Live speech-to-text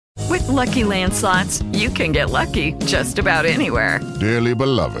Lucky Land Slots, you can get lucky just about anywhere. Dearly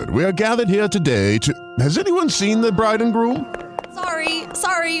beloved, we are gathered here today to... Has anyone seen the bride and groom?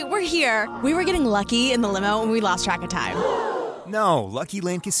 Sorry, we're here. We were getting lucky in the limo and we lost track of time. No, Lucky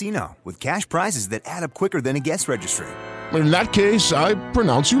Land Casino, with cash prizes that add up quicker than a guest registry. In that case, I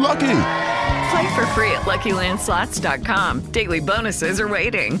pronounce you lucky. Play for free at LuckyLandSlots.com. Daily bonuses are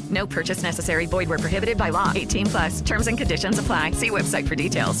waiting. No purchase necessary. Void where prohibited by law. 18+. Terms and conditions apply. See website for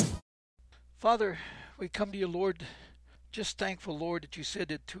details. Father, we come to you, Lord, just thankful, Lord, that you said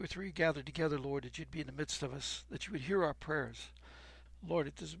that 2 or 3 gathered together, Lord, that you'd be in the midst of us, that you would hear our prayers. Lord,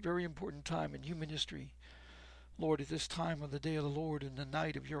 at this very important time in human history, Lord, at this time of the day of the Lord and the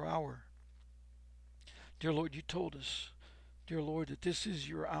night of your hour, dear Lord, you told us, dear Lord, that this is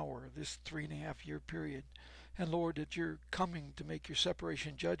your hour, this 3.5-year period. And Lord, that you're coming to make your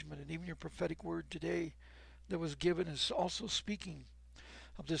separation judgment. And even your prophetic word today that was given is also speaking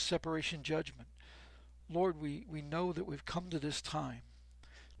of this separation judgment. Lord, we know that we've come to this time.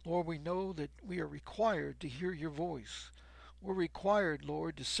 Lord, we know that we are required to hear your voice. We're required,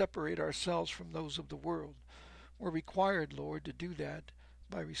 Lord, to separate ourselves from those of the world. We're required, Lord, to do that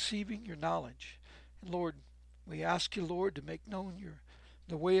by receiving your knowledge. And Lord, we ask you, Lord, to make known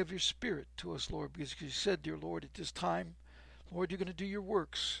the way of your Spirit to us, Lord, because you said, dear Lord, at this time, Lord, you're going to do your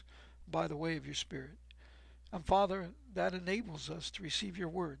works by the way of your Spirit. And Father, that enables us to receive your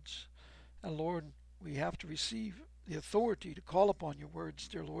words. And Lord, we have to receive the authority to call upon your words,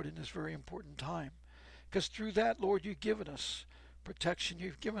 dear Lord, in this very important time. Because through that, Lord, you've given us protection.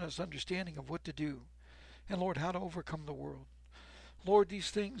 You've given us understanding of what to do. And Lord, how to overcome the world. Lord, these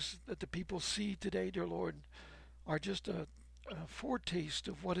things that the people see today, dear Lord, are just a foretaste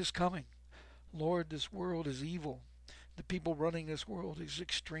of what is coming. Lord, this world is evil. The people running this world is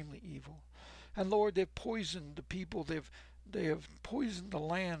extremely evil. And Lord, they've poisoned the people. They have poisoned the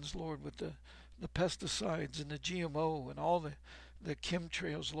lands, Lord, with the pesticides and the GMO and all the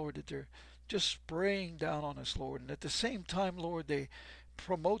chemtrails, Lord, that they're just spraying down on us, Lord. And at the same time, Lord, they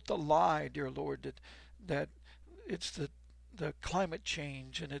promote the lie, dear Lord, that it's the climate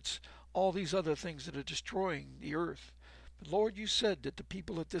change and it's all these other things that are destroying the earth. But Lord, you said that the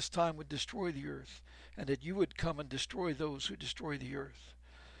people at this time would destroy the earth and that you would come and destroy those who destroy the earth.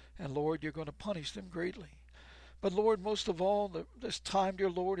 And Lord, you're going to punish them greatly. But Lord, most of all, this time, dear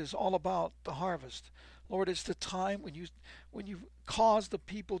Lord, is all about the harvest. Lord, it's the time when you cause the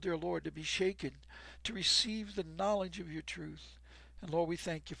people, dear Lord, to be shaken, to receive the knowledge of your truth. And Lord, we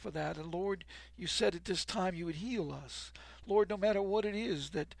thank you for that. And Lord, you said at this time you would heal us. Lord, no matter what it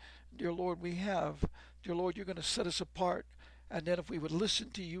is that, dear Lord, we have, dear Lord, you're going to set us apart. And then if we would listen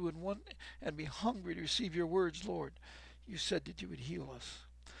to you and be hungry to receive your words, Lord, you said that you would heal us.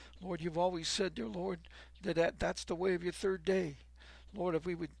 Lord, you've always said, dear Lord, that's the way of your third day. Lord, if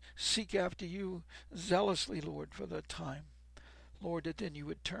we would seek after you zealously, Lord, for that time, Lord, that then you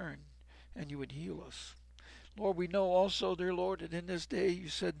would turn and you would heal us. Lord, we know also, dear Lord, that in this day you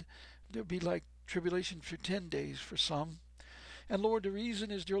said there'd be like tribulation for 10 days for some. And Lord, the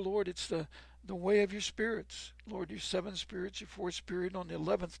reason is, dear Lord, it's the way of your spirits. Lord, your 7 spirits, your 4th spirit, on the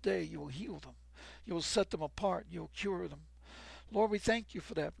 11th day you will heal them. You will set them apart. You will cure them. Lord, we thank you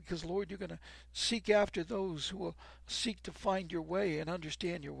for that because, Lord, you're going to seek after those who will seek to find your way and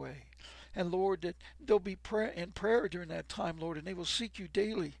understand your way. And, Lord, that they'll be in prayer during that time, Lord, and they will seek you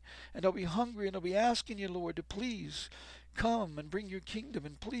daily. And they'll be hungry and they'll be asking you, Lord, to please come and bring your kingdom,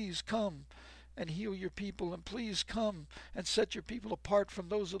 and please come and heal your people, and please come and set your people apart from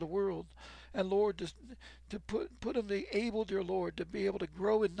those of the world. And, Lord, to put them able, dear Lord, to be able to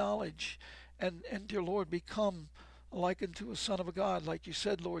grow in knowledge and dear Lord, become like unto a son of a God, like you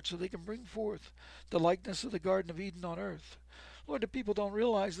said, Lord, so they can bring forth the likeness of the Garden of Eden on earth. Lord, the people don't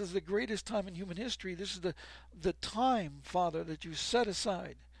realize this is the greatest time in human history. This is the time, Father, that you set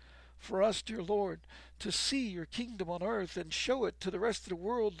aside for us, dear Lord, to see your kingdom on earth and show it to the rest of the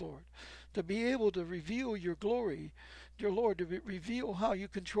world, Lord, to be able to reveal your glory, dear Lord, to reveal how you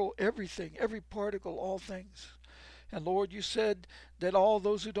control everything, every particle, all things. And Lord, you said that all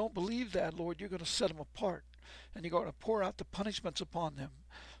those who don't believe that, Lord, you're going to set them apart. And you're going to pour out the punishments upon them.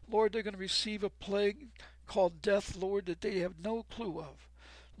 Lord, they're going to receive a plague called death, Lord, that they have no clue of.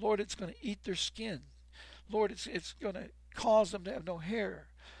 Lord, it's going to eat their skin. Lord, it's going to cause them to have no hair.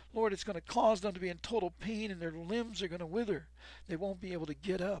 Lord, it's going to cause them to be in total pain, and their limbs are going to wither. They won't be able to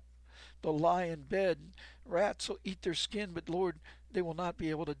get up. They'll lie in bed. Rats will eat their skin, but Lord, they will not be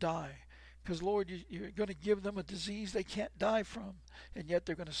able to die. Because, Lord, you're going to give them a disease they can't die from, and yet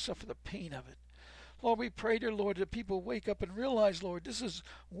they're going to suffer the pain of it. Lord, we pray, dear Lord, that people wake up and realize, Lord, this is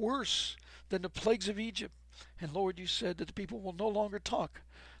worse than the plagues of Egypt. And Lord, you said that the people will no longer talk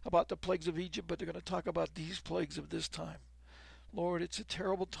about the plagues of Egypt, but they're going to talk about these plagues of this time. Lord, it's a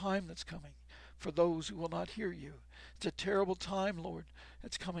terrible time that's coming for those who will not hear you. It's a terrible time, Lord,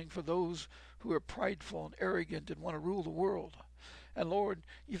 that's coming for those who are prideful and arrogant and want to rule the world. And Lord,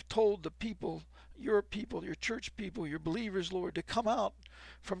 you've told the people, your church people, your believers, Lord, to come out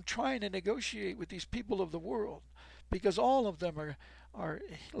from trying to negotiate with these people of the world, because all of them are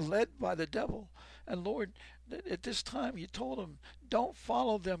led by the devil. And Lord, at this time you told them, don't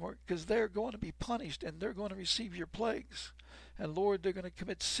follow them, because they're going to be punished and they're going to receive your plagues. And Lord, they're going to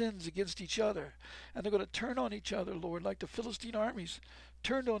commit sins against each other, and they're going to turn on each other, Lord, like the Philistine armies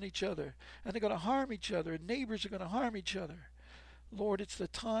turned on each other, and they're going to harm each other, and neighbors are going to harm each other. Lord, it's the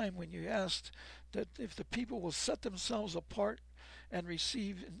time when you asked that if the people will set themselves apart and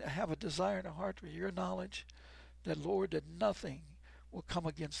receive and have a desire in their heart for your knowledge, that, Lord, that nothing will come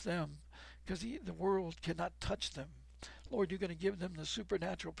against them, because the world cannot touch them. Lord, you're going to give them the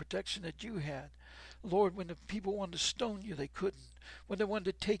supernatural protection that you had. Lord, when the people wanted to stone you, they couldn't. When they wanted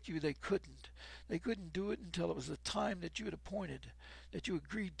to take you, they couldn't. They couldn't do it until it was the time that you had appointed, that you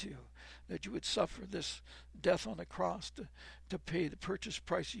agreed to, that you would suffer this death on the cross to pay the purchase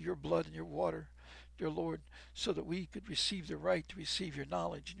price of your blood and your water, dear Lord, so that we could receive the right to receive your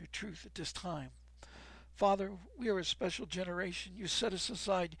knowledge and your truth at this time. Father, we are a special generation. You set us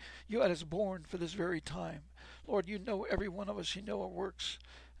aside. You had us born for this very time. Lord, you know every one of us. You know our works.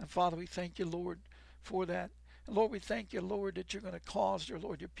 And Father, we thank you, Lord, for that. And Lord, we thank you, Lord, that you're going to cause, dear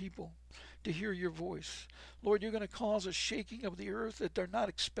Lord, your people to hear your voice. Lord, you're going to cause a shaking of the earth that they're not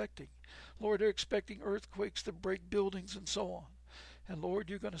expecting. Lord, they're expecting earthquakes to break buildings and so on. And Lord,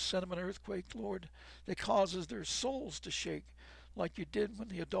 you're going to send them an earthquake, Lord, that causes their souls to shake, like you did when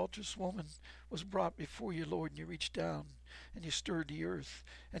the adulterous woman was brought before you, Lord, and you reached down and you stirred the earth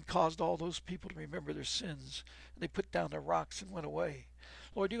and caused all those people to remember their sins. And they put down their rocks and went away.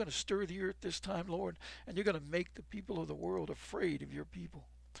 Lord, you're going to stir the earth this time, Lord, and you're going to make the people of the world afraid of your people.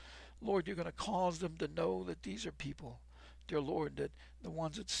 Lord, you're going to cause them to know that these are people, dear Lord, that the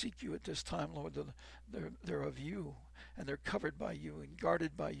ones that seek you at this time, Lord, they're of you, and they're covered by you and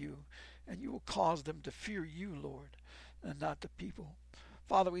guarded by you, and you will cause them to fear you, Lord, and not the people.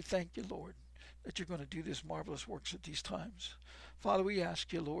 Father, we thank you, Lord, that you're going to do this marvelous works at these times. Father, we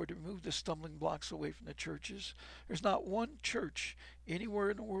ask you, Lord, to remove the stumbling blocks away from the churches. There's not one church anywhere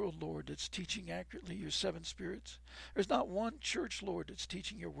in the world, Lord, that's teaching accurately your seven spirits. There's not one church, Lord, that's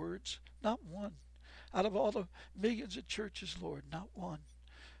teaching your words. Not one. Out of all the millions of churches, Lord, not one.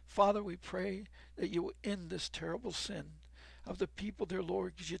 Father, we pray that you will end this terrible sin of the people, dear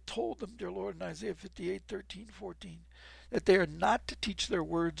Lord, because you told them, dear Lord, in Isaiah 58:13-14, that they are not to teach their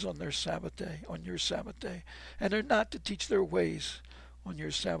words on their Sabbath day, on your Sabbath day, and they're not to teach their ways on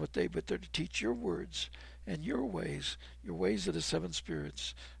your Sabbath day, but they're to teach your words and your ways of the seven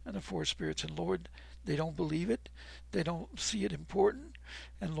spirits and the four spirits. And Lord, they don't believe it, they don't see it important,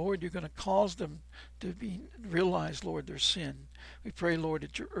 and Lord, you're going to cause them to realize, Lord, their sin. We pray, Lord,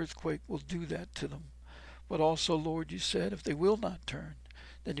 that your earthquake will do that to them. But also, Lord, you said if they will not turn,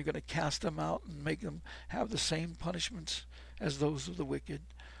 then you're going to cast them out and make them have the same punishments as those of the wicked.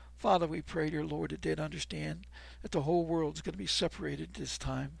 Father, we pray, dear Lord, that they'd understand that the whole world is going to be separated this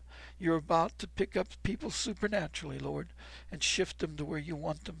time. You're about to pick up people supernaturally, Lord, and shift them to where you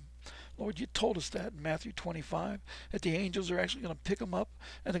want them. Lord, you told us that in Matthew 25, that the angels are actually going to pick them up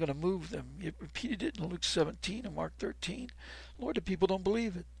and they're going to move them. You repeated it in Luke 17 and Mark 13. Lord, the people don't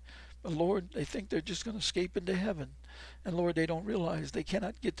believe it. But Lord, they think they're just going to escape into heaven. And Lord, they don't realize they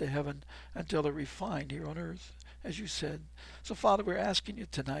cannot get to heaven until they're refined here on earth, as you said. So Father, we're asking you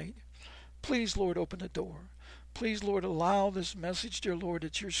tonight, please, Lord, open the door. Please, Lord, allow this message, dear Lord,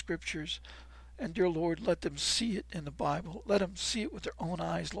 it's your scriptures. And dear Lord, let them see it in the Bible. Let them see it with their own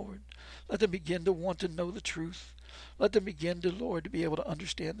eyes, Lord. Let them begin to want to know the truth. Let them begin to, Lord, to be able to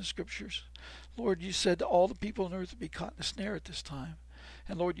understand the scriptures. Lord, you said that all the people on earth would be caught in a snare at this time.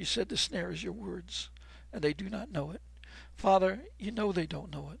 And Lord, you said the snare is your words, and they do not know it. Father, you know they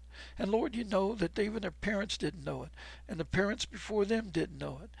don't know it. And Lord, you know that even their parents didn't know it, and the parents before them didn't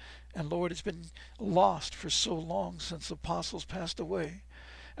know it. And Lord, it's been lost for so long since the apostles passed away.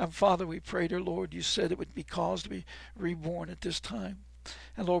 And Father, we pray, dear Lord, you said it would be caused to be reborn at this time.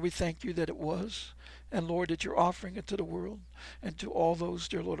 And Lord, we thank you that it was. And Lord, that you're offering it to the world and to all those,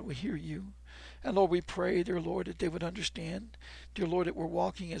 dear Lord, that will hear you. And Lord, we pray, dear Lord, that they would understand, dear Lord, that we're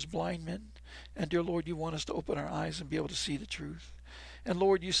walking as blind men. And dear Lord, you want us to open our eyes and be able to see the truth. And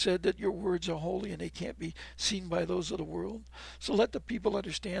Lord, you said that your words are holy and they can't be seen by those of the world. So let the people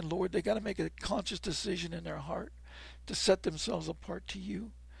understand, Lord, they got to make a conscious decision in their heart to set themselves apart to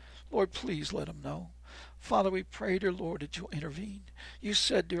you. Lord, please let them know. Father, we pray, dear Lord, that you'll intervene. You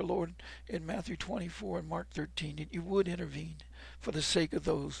said, dear Lord, in Matthew 24 and Mark 13, that you would intervene for the sake of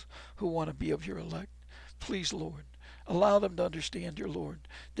those who want to be of your elect. Please, Lord, allow them to understand, dear Lord,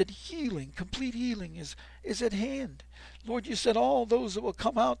 that healing, complete healing is at hand. Lord, you said all those that will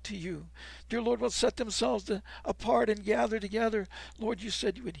come out to you, dear Lord, will set themselves apart and gather together. Lord, you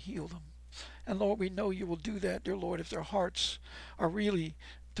said you would heal them. And Lord, we know you will do that, dear Lord, if their hearts are really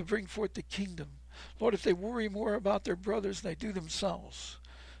to bring forth the kingdom. Lord, if they worry more about their brothers than they do themselves,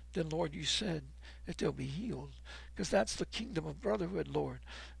 then Lord, you said that they'll be healed. Because that's the kingdom of brotherhood, Lord,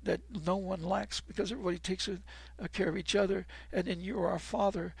 that no one lacks because everybody takes care of each other. And then you are our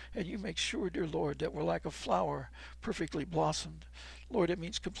Father, and you make sure, dear Lord, that we're like a flower perfectly blossomed. Lord, it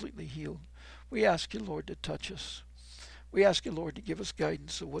means completely healed. We ask you, Lord, to touch us. We ask you, Lord, to give us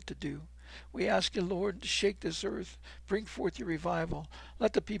guidance of what to do. We ask you, Lord, to shake this earth, bring forth your revival.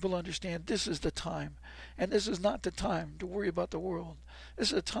 Let the people understand this is the time. And this is not the time to worry about the world.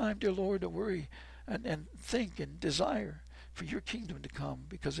 This is a time, dear Lord, to worry and think and desire for your kingdom to come,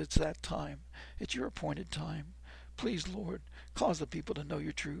 because it's that time. It's your appointed time. Please, Lord, cause the people to know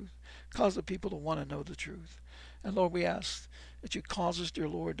your truth. Cause the people to want to know the truth. And Lord, we ask that you cause us, dear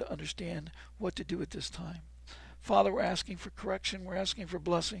Lord, to understand what to do at this time. Father, we're asking for correction, we're asking for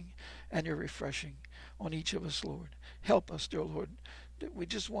blessing, and your refreshing on each of us, Lord. Help us, dear Lord, that we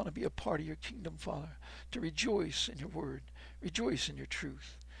just want to be a part of your kingdom, Father, to rejoice in your word, rejoice in your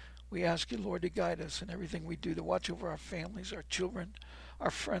truth. We ask you, Lord, to guide us in everything we do, to watch over our families, our children,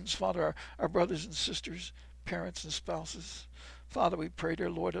 our friends, Father, our brothers and sisters, parents and spouses. Father, we pray, dear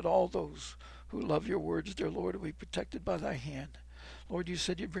Lord, that all those who love your words, dear Lord, will be protected by thy hand. Lord, you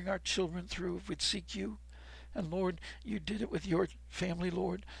said you'd bring our children through if we'd seek you. And Lord, you did it with your family,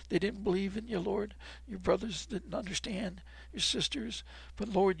 Lord. They didn't believe in you, Lord. Your brothers didn't understand, your sisters. But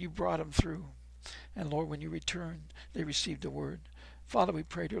Lord, you brought them through. And Lord, when you returned, they received the word. Father, we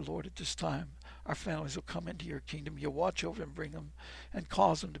pray, dear Lord, at this time, our families will come into your kingdom. You'll watch over them, bring them, and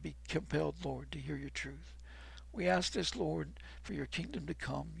cause them to be compelled, Lord, to hear your truth. We ask this, Lord, for your kingdom to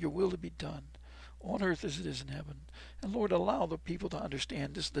come, your will to be done, on earth as it is in heaven. And Lord, allow the people to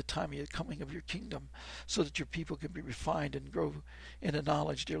understand this is the time of the coming of your kingdom, so that your people can be refined and grow in the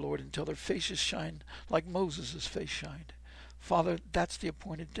knowledge, dear Lord, until their faces shine like Moses' face shined. Father, that's the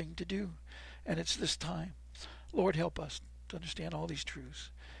appointed thing to do, and it's this time. Lord, help us to understand all these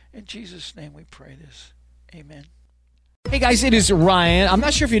truths. In Jesus' name we pray this. Amen. Hey guys, it is Ryan. I'm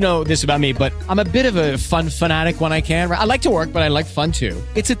not sure if you know this about me, but I'm a bit of a fun fanatic when I can. I like to work, but I like fun too.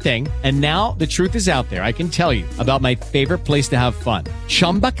 It's a thing. And now the truth is out there. I can tell you about my favorite place to have fun.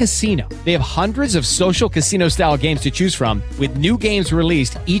 Chumba Casino. They have hundreds of social casino style games to choose from, with new games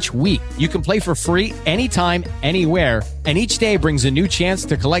released each week. You can play for free anytime, anywhere. And each day brings a new chance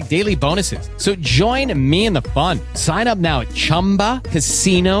to collect daily bonuses. So join me in the fun. Sign up now at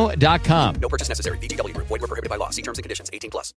ChumbaCasino.com. No purchase necessary. VGW Group. Void where prohibited by law. See terms and conditions. 18+.